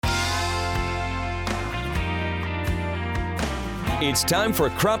It's time for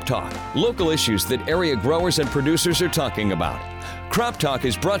Crop Talk, local issues that area growers and producers are talking about. Crop Talk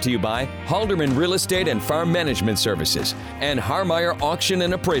is brought to you by Halderman Real Estate and Farm Management Services and Harmeyer Auction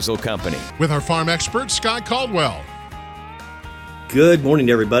and Appraisal Company. With our farm expert, Scott Caldwell. Good morning,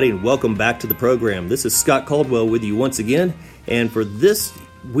 everybody, and welcome back to the program. This is Scott Caldwell with you once again, and for this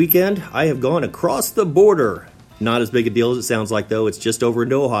weekend, I have gone across the border. Not as big a deal as it sounds like, though. It's just over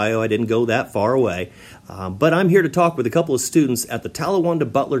into Ohio. I didn't go that far away. But I'm here to talk with a couple of students at the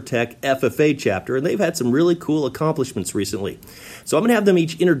Talawanda Butler Tech FFA chapter, and they've had some really cool accomplishments recently. So I'm going to have them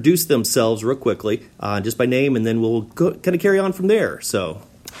each introduce themselves real quickly, just by name, and then we'll kind of carry on from there. So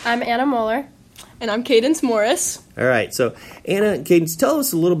I'm Anna Moeller. And I'm Kaydence Morris. All right. So, Anna, Kaydence, tell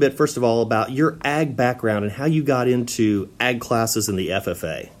us a little bit, first of all, about your ag background and how you got into ag classes in the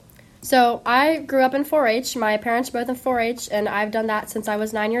FFA. So I grew up in 4-H. My parents are both in 4-H, and I've done that since I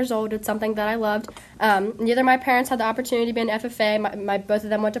was 9 years old. It's something that I loved. Neither of my parents had the opportunity to be in FFA. Both of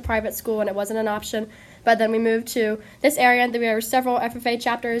them went to private school, and it wasn't an option. But then we moved to this area, and there were several FFA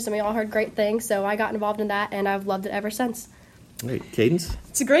chapters, and we all heard great things. So I got involved in that, and I've loved it ever since. Great. Kaydence?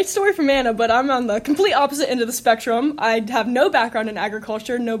 It's a great story from Anna, but I'm on the complete opposite end of the spectrum. I have no background in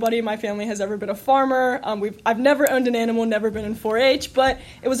agriculture. Nobody in my family has ever been a farmer. I've never owned an animal, never been in 4-H, but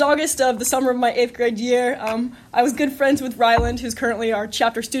it was August of the summer of my 8th grade year. I was good friends with Ryland, who's currently our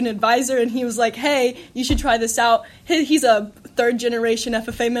chapter student advisor, and he was like, hey, you should try this out. He's a third-generation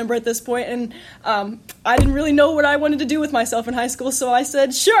FFA member at this point, and I didn't really know what I wanted to do with myself in high school, so I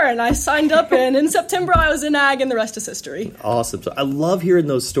said, sure, and I signed up, and in September I was in ag, and the rest is history. Awesome. So I love hearing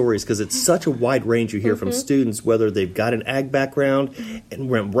those stories because it's such a wide range you hear from students, whether they've got an ag background and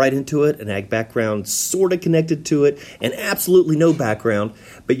went right into it, an ag background sort of connected to it, and absolutely no background,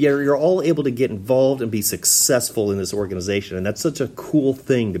 but you're all able to get involved and be successful in this organization, and that's such a cool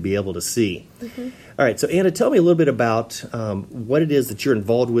thing to be able to see. All right, so Anna, tell me a little bit about what it is that you're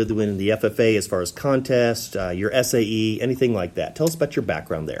involved with in the FFA as far as contests, your SAE, anything like that. Tell us about your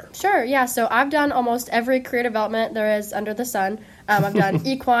background there. Sure, yeah. So I've done almost every career development there is under the sun. I've done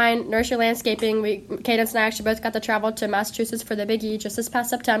equine, nursery landscaping. Kaydence and I actually both got to travel to Massachusetts for the Big E just this past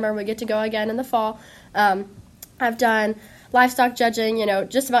September. We get to go again in the fall. I've done livestock judging,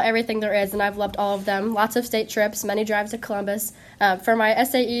 just about everything there is, and I've loved all of them. Lots of state trips, many drives to Columbus. For my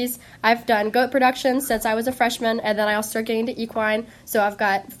SAEs, I've done goat production since I was a freshman, and then I also started getting into equine. So I've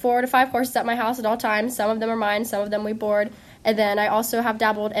got 4 to 5 horses at my house at all times. Some of them are mine, some of them we board. And then I also have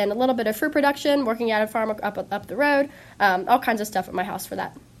dabbled in a little bit of fruit production, working at a farm up the road, all kinds of stuff at my house for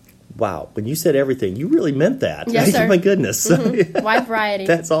that. Wow, when you said everything, you really meant that. Yes, sir. My goodness. Wide variety.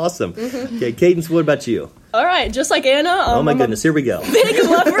 That's awesome. Okay, Kaydence, what about you? All right, just like Anna. Oh my goodness, here we go. Big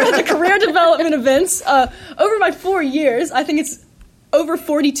lover of the career development events. Over my 4 years, I think it's over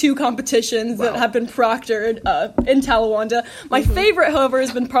 42 competitions that have been proctored in Talawanda. My favorite, however,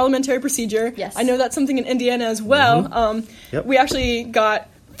 has been parliamentary procedure. Yes. I know that's something in Indiana as well. We actually got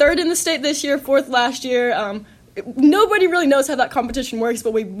 3rd in the state this year, 4th last year. Nobody really knows how that competition works,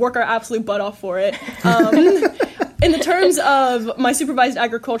 but we work our absolute butt off for it. In the terms of my supervised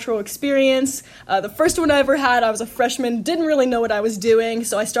agricultural experience, the first one I ever had, I was a freshman, didn't really know what I was doing,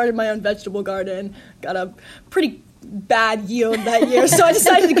 so I started my own vegetable garden, got a pretty bad yield that year, so I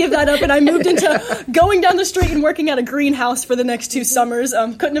decided to give that up, and I moved into going down the street and working at a greenhouse for the next 2 summers.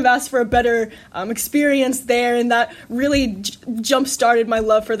 Couldn't have asked for a better experience there, and that really jump-started my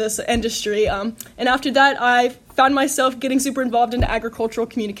love for this industry. And after that, I found myself getting super involved into agricultural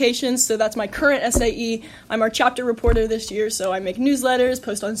communications, so that's my current SAE. I'm our chapter reporter this year, so I make newsletters,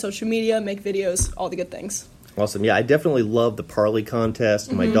 post on social media, make videos, all the good things. Awesome. Yeah, I definitely love the Parley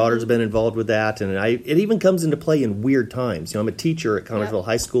contest. My daughter's been involved with that, and it even comes into play in weird times. I'm a teacher at Connersville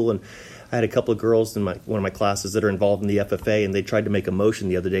High School, and I had a couple of girls in one of my classes that are involved in the FFA, and they tried to make a motion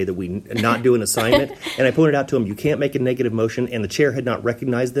the other day that we not do an assignment. And I pointed out to them, you can't make a negative motion, and the chair had not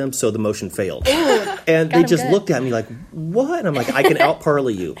recognized them, so the motion failed. And they just looked at me like, what? And I'm like, I can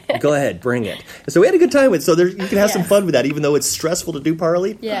out-parley you. Go ahead, bring it. And so we had a good time with it. So you can have some fun with that, even though it's stressful to do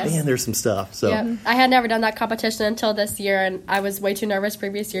parley. Yes. Man, there's some stuff. So I had never done that competition until this year, and I was way too nervous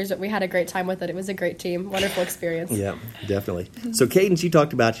previous years, but we had a great time with it. It was a great team. Wonderful experience. Yeah, definitely. So Kaydence, you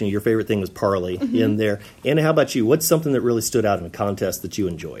talked about your favorite thing was parley in there. Anna, how about you? What's something that really stood out in a contest that you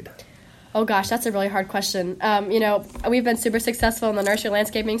enjoyed? Oh gosh, that's a really hard question. We've been super successful in the nursery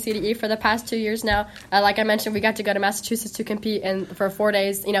landscaping CDE for the past 2 years now. Like I mentioned, we got to go to Massachusetts to compete, and for 4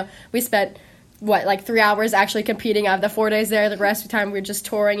 days, we spent like 3 hours actually competing. Out of the 4 days there, the rest of the time we were just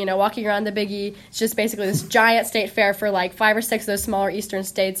touring, walking around the Big E. It's just basically this giant state fair for like 5 or 6 of those smaller eastern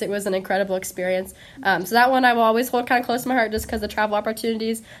states. It was an incredible experience. So that one I will always hold kind of close to my heart just because of the travel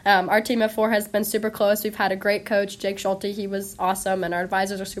opportunities. Our team of 4 has been super close. We've had a great coach, Jake Schulte. He was awesome, and our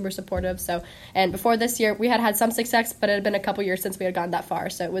advisors are super supportive. So, and before this year, we had some success, but it had been a couple years since we had gone that far.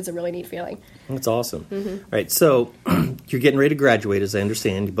 So it was a really neat feeling. That's awesome. All right, so you're getting ready to graduate, as I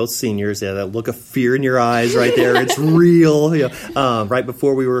understand. You're both seniors. Yeah, that look of fear in your eyes right there. It's real. Right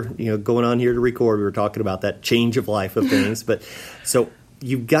before we were going on here to record, we were talking about that change of life of things. But so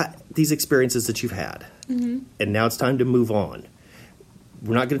you've got these experiences that you've had, and now it's time to move on.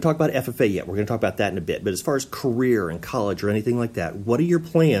 We're not going to talk about FFA yet. We're going to talk about that in a bit. But as far as career and college or anything like that, what are your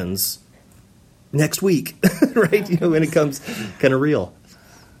plans next week, right? When it comes kind of real.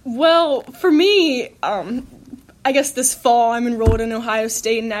 Well, for me, I guess this fall I'm enrolled in Ohio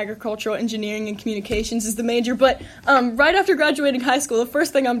State in agricultural engineering and communications is the major. But right after graduating high school, the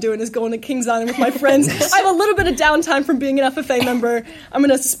first thing I'm doing is going to Kings Island with my friends. I have a little bit of downtime from being an FFA member. I'm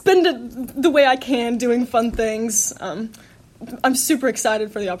going to spend it the way I can doing fun things. I'm super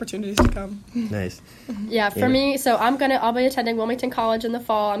excited for the opportunities to come. Nice. Yeah, for me, so I'll be attending Wilmington College in the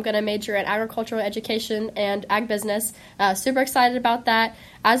fall. I'm going to major in agricultural education and ag business. Super excited about that.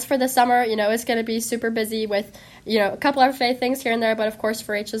 As for the summer, it's going to be super busy with, a couple FFA things here and there, but of course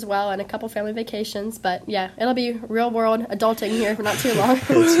 4-H as well, and a couple family vacations. But yeah, it'll be real world adulting here for not too long.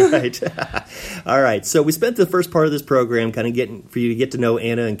 That's right. All right. So we spent the first part of this program kind of getting for you to get to know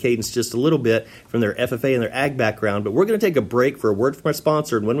Anna and Kaydence just a little bit from their FFA and their ag background. But we're going to take a break for a word from our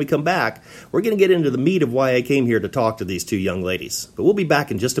sponsor, and when we come back, we're going to get into the meat of why I came here to talk to these two young ladies. But we'll be back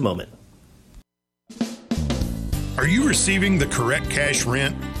in just a moment. Are you receiving the correct cash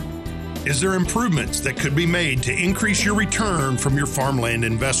rent? Is there improvements that could be made to increase your return from your farmland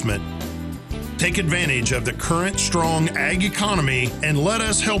investment? Take advantage of the current strong ag economy and let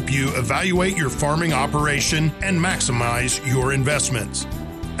us help you evaluate your farming operation and maximize your investments.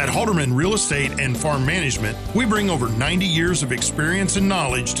 At Halderman Real Estate and Farm Management, we bring over 90 years of experience and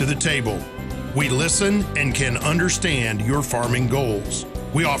knowledge to the table. We listen and can understand your farming goals.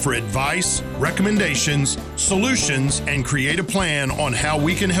 We offer advice, recommendations, solutions, and create a plan on how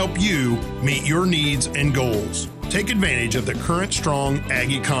we can help you meet your needs and goals. Take advantage of the current strong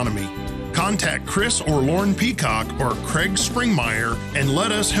ag economy. Contact Chris or Lauren Peacock or Craig Springmeyer and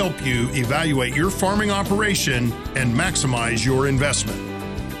let us help you evaluate your farming operation and maximize your investment.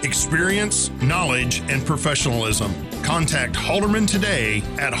 Experience, knowledge, and professionalism. Contact Halderman today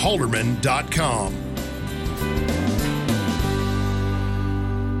at halderman.com.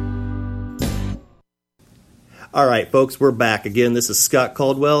 All right, folks, we're back again. This is Scott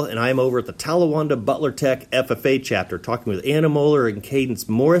Caldwell, and I'm over at the Talawanda Butler Tech FFA chapter talking with Anna Moeller and Kaydence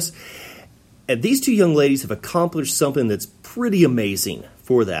Morris. And these two young ladies have accomplished something that's pretty amazing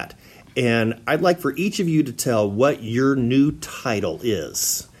for that. And I'd like for each of you to tell what your new title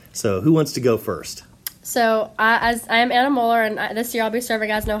is. So who wants to go first? So I am Anna Moeller, and this year I'll be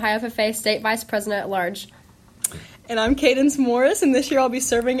serving as an Ohio FFA State Vice President at Large. And I'm Kaydence Morris, and this year I'll be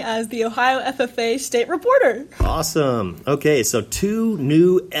serving as the Ohio FFA State Reporter. Awesome. Okay, so 2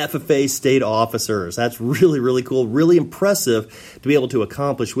 new FFA state officers. That's really, really cool, really impressive to be able to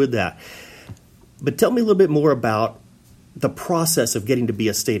accomplish with that. But tell me a little bit more about the process of getting to be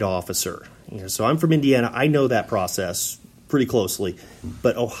a state officer. So I'm from Indiana. I know that process pretty closely.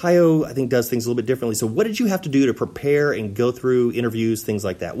 But Ohio, I think, does things a little bit differently. So what did you have to do to prepare and go through interviews, things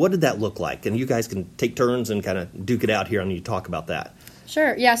like that? What did that look like? And you guys can take turns and kind of duke it out here and you talk about that.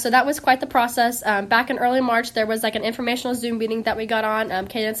 Sure. Yeah, so that was quite the process. Back in early March, there was like an informational Zoom meeting that we got on,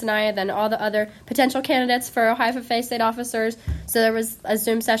 Kaydence and I, and then all the other potential candidates for Ohio FFA state officers. So there was a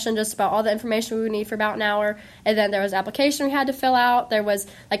Zoom session just about all the information we would need for about an hour. And then there was an application we had to fill out. There was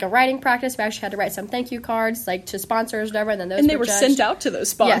like a writing practice. We actually had to write some thank you cards like to sponsors, whatever, and then those they were judged. Sent out to those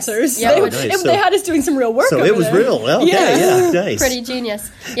sponsors. Yes. Nice. They had us doing some real work. So it was there. real. Well, okay, yeah, nice. Pretty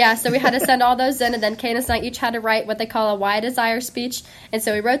genius. Yeah, so we had to send all those in, and then Kaydence and I each had to write what they call a why desire speech. And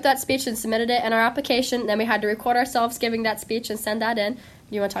so we wrote that speech and submitted it in our application. Then we had to record ourselves giving that speech and send that in.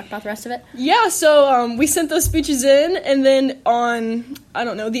 You want to talk about the rest of it? Yeah, so we sent those speeches in, and then on,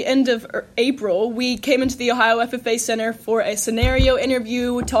 the end of April, we came into the Ohio FFA Center for a scenario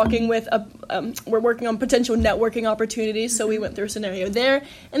interview, talking with, we're working on potential networking opportunities, so we went through a scenario there.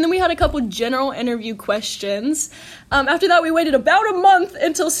 And then we had a couple general interview questions. After that, we waited about a month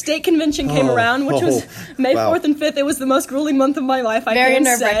until state convention came around, which was May 4th and 5th. It was the most grueling month of my life, I can say. Very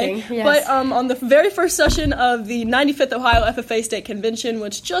nerve-wracking, yes. But on the very first session of the 95th Ohio FFA State Convention,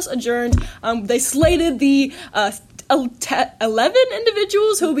 which just adjourned, they slated the 11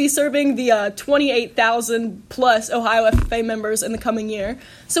 individuals who will be serving the 28,000 plus Ohio FFA members in the coming year.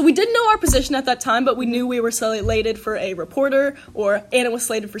 So we didn't know our position at that time, but we knew we were slated for a reporter, or Anna was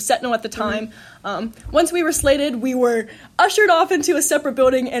slated for Sentinel at the time. Once we were slated, we were ushered off into a separate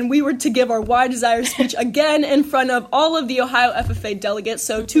building, and we were to give our Why Desire speech again in front of all of the Ohio FFA delegates,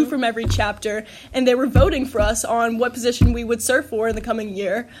 so 2 from every chapter, and they were voting for us on what position we would serve for in the coming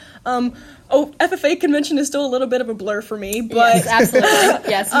year. FFA convention is still a little bit of a blur for me, but... Yes, absolutely.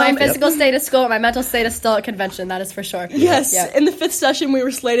 Yes, my physical state is school, my mental state is still at convention, that is for sure. Yes, in the 5th session, we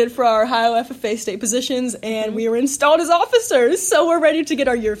were slated for our Ohio FFA state positions, and we were installed as officers, so we're ready to get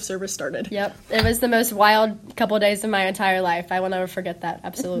our year of service started. Yep, it was the most wild couple of days of my entire life. I will never forget that,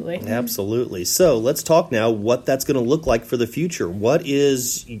 absolutely. Absolutely. So let's talk now what that's going to look like for the future. What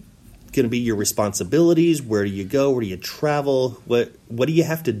is going to be your responsibilities? Where do you go? Where do you travel? What do you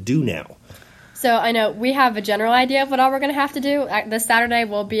have to do now? So I know we have a general idea of what all we're going to have to do. This Saturday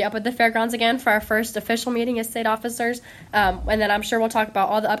we'll be up at the fairgrounds again for our first official meeting as state officers. And then I'm sure we'll talk about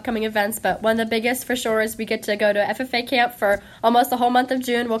all the upcoming events. But one of the biggest for sure is we get to go to FFA camp for almost the whole month of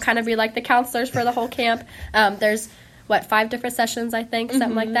June. We'll kind of be like the counselors for the whole camp. There's 5 different sessions, I think,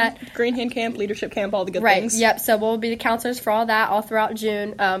 something like that. Green Hand Camp, Leadership Camp, all the good right. things. Yep, so we'll be the counselors for all that all throughout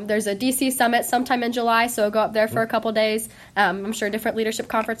June. There's a DC Summit sometime in July, so we'll go up there for a couple days. I'm sure different leadership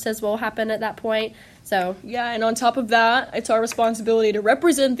conferences will happen at that point. So yeah, and on top of that, it's our responsibility to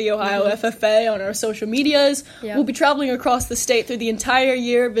represent the Ohio FFA on our social medias. Yep. We'll be traveling across the state through the entire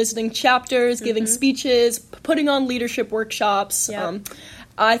year, visiting chapters, giving speeches, putting on leadership workshops. Yep.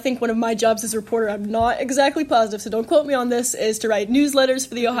 I think one of my jobs as a reporter, I'm not exactly positive, so don't quote me on this, is to write newsletters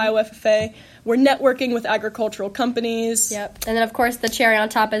for the Ohio FFA. We're networking with agricultural companies. Yep. And then, of course, the cherry on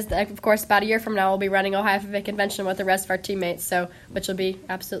top is, of course, about a year from now, we'll be running Ohio FFA Convention with the rest of our teammates, which will be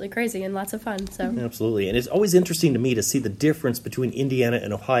absolutely crazy and lots of fun. So Absolutely. And it's always interesting to me to see the difference between Indiana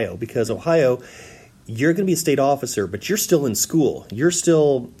and Ohio, because Ohio, you're going to be a state officer, but you're still in school. You're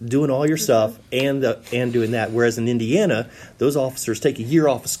still doing all your stuff and doing that. Whereas in Indiana, those officers take a year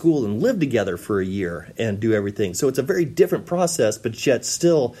off of school and live together for a year and do everything. So it's a very different process, but yet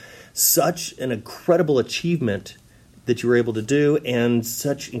still such an incredible achievement that you were able to do, and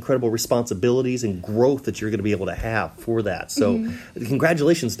such incredible responsibilities and growth that you're going to be able to have for that. So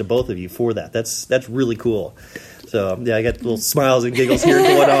congratulations to both of you for that. That's really cool. So, yeah, I got little smiles and giggles here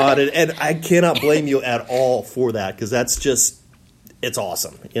going on, and I cannot blame you at all for that, because that's just, it's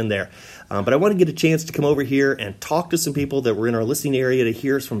awesome in there. But I want to get a chance to come over here and talk to some people that were in our listening area to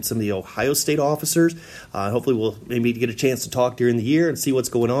hear from some of the Ohio State officers. Hopefully we'll maybe get a chance to talk during the year and see what's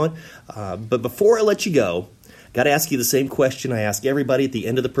going on. But before I let you go, got to ask you the same question I ask everybody at the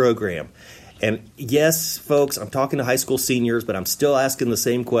end of the program. And yes, folks, I'm talking to high school seniors, but I'm still asking the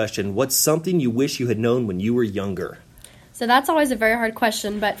same question. What's something you wish you had known when you were younger? So that's always a very hard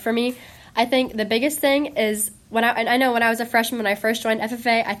question, but for me, I think the biggest thing is when I was a freshman when I first joined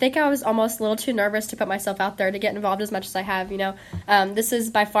FFA, I think I was almost a little too nervous to put myself out there to get involved as much as I have. This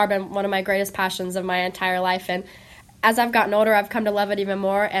has by far been one of my greatest passions of my entire life, and as I've gotten older, I've come to love it even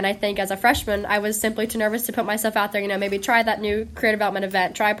more, and I think as a freshman, I was simply too nervous to put myself out there, maybe try that new career development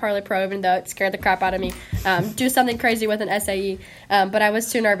event, try Parley Pro, even though it scared the crap out of me, do something crazy with an SAE, but I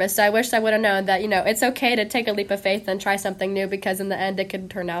was too nervous, so I wish I would have known that, it's okay to take a leap of faith and try something new, because in the end, it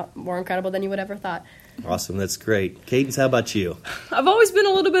could turn out more incredible than you would ever thought. Awesome, that's great. Kaydence, how about you? I've always been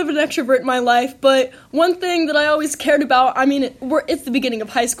a little bit of an extrovert in my life, but one thing that I always cared about, it's the beginning of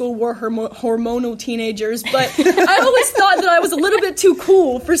high school, we're hormonal teenagers, but I always thought that I was a little bit too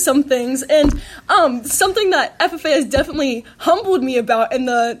cool for some things, and something that FFA has definitely humbled me about in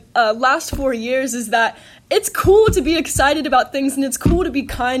the last 4 years is that it's cool to be excited about things, and it's cool to be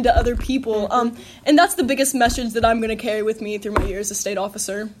kind to other people, and that's the biggest message that I'm going to carry with me through my years as state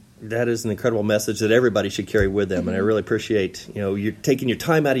officer. That is an incredible message that everybody should carry with them, and I really appreciate, you're taking your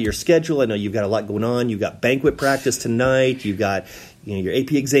time out of your schedule. I know you've got a lot going on. You've got banquet practice tonight. You've got your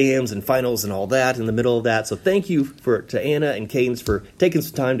AP exams and finals and all that in the middle of that. So thank you to Anna and Kaydence for taking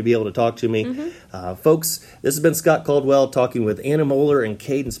some time to be able to talk to me. Folks, this has been Scott Caldwell talking with Anna Moeller and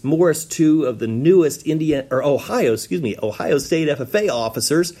Kaydence Morris, 2 of the newest Ohio State FFA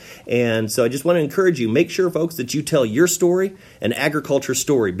officers. And so I just want to encourage you, make sure, folks, that you tell your story, an agriculture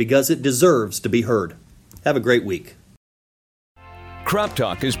story, because it deserves to be heard. Have a great week. Crop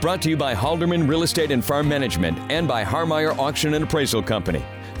Talk is brought to you by Halderman Real Estate and Farm Management and by Harmeyer Auction and Appraisal Company.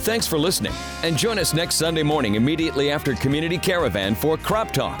 Thanks for listening, and join us next Sunday morning immediately after Community Caravan for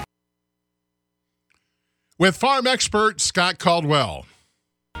Crop Talk. With farm expert Scott Caldwell.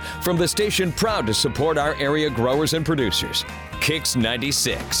 From the station proud to support our area growers and producers, Kix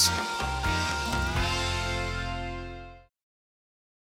 96.